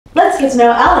get to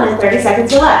know Ellen in 30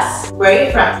 seconds or less. Where are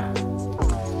you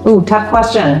from? Ooh, tough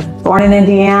question. Born in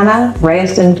Indiana,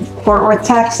 raised in Fort Worth,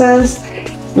 Texas,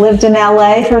 lived in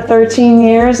LA for 13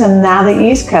 years, and now the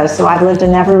East Coast, so I've lived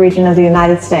in every region of the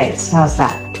United States. How's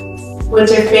that?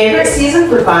 What's your favorite season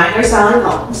for buying or selling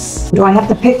homes? Do I have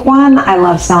to pick one? I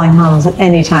love selling homes at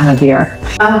any time of year.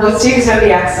 What's your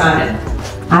zodiac sign?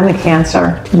 I'm a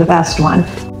Cancer, the best one.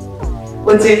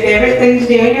 What's your favorite thing to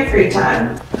do in your free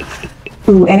time?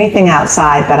 Ooh, anything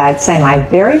outside, but I'd say my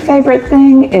very favorite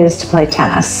thing is to play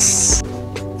tennis.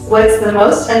 What's the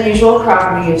most unusual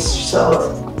property you've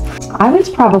sold? I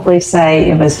would probably say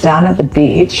it was down at the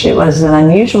beach. It was an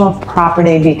unusual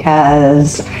property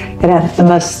because it had the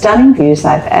most stunning views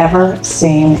I've ever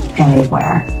seen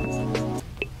anywhere.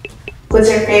 What's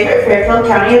your favorite Fairfield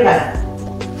County event?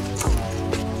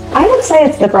 I would say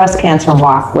it's the Breast Cancer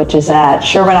Walk, which is at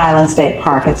Sherwood Island State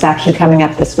Park. It's actually coming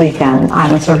up this weekend.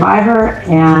 I'm a survivor,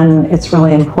 and it's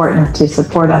really important to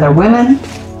support other women,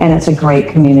 and it's a great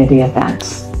community event.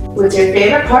 What's your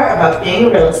favorite part about being a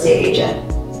real estate agent?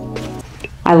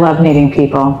 I love meeting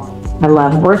people. I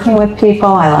love working with people.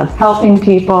 I love helping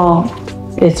people.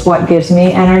 It's what gives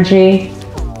me energy.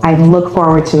 I look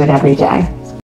forward to it every day.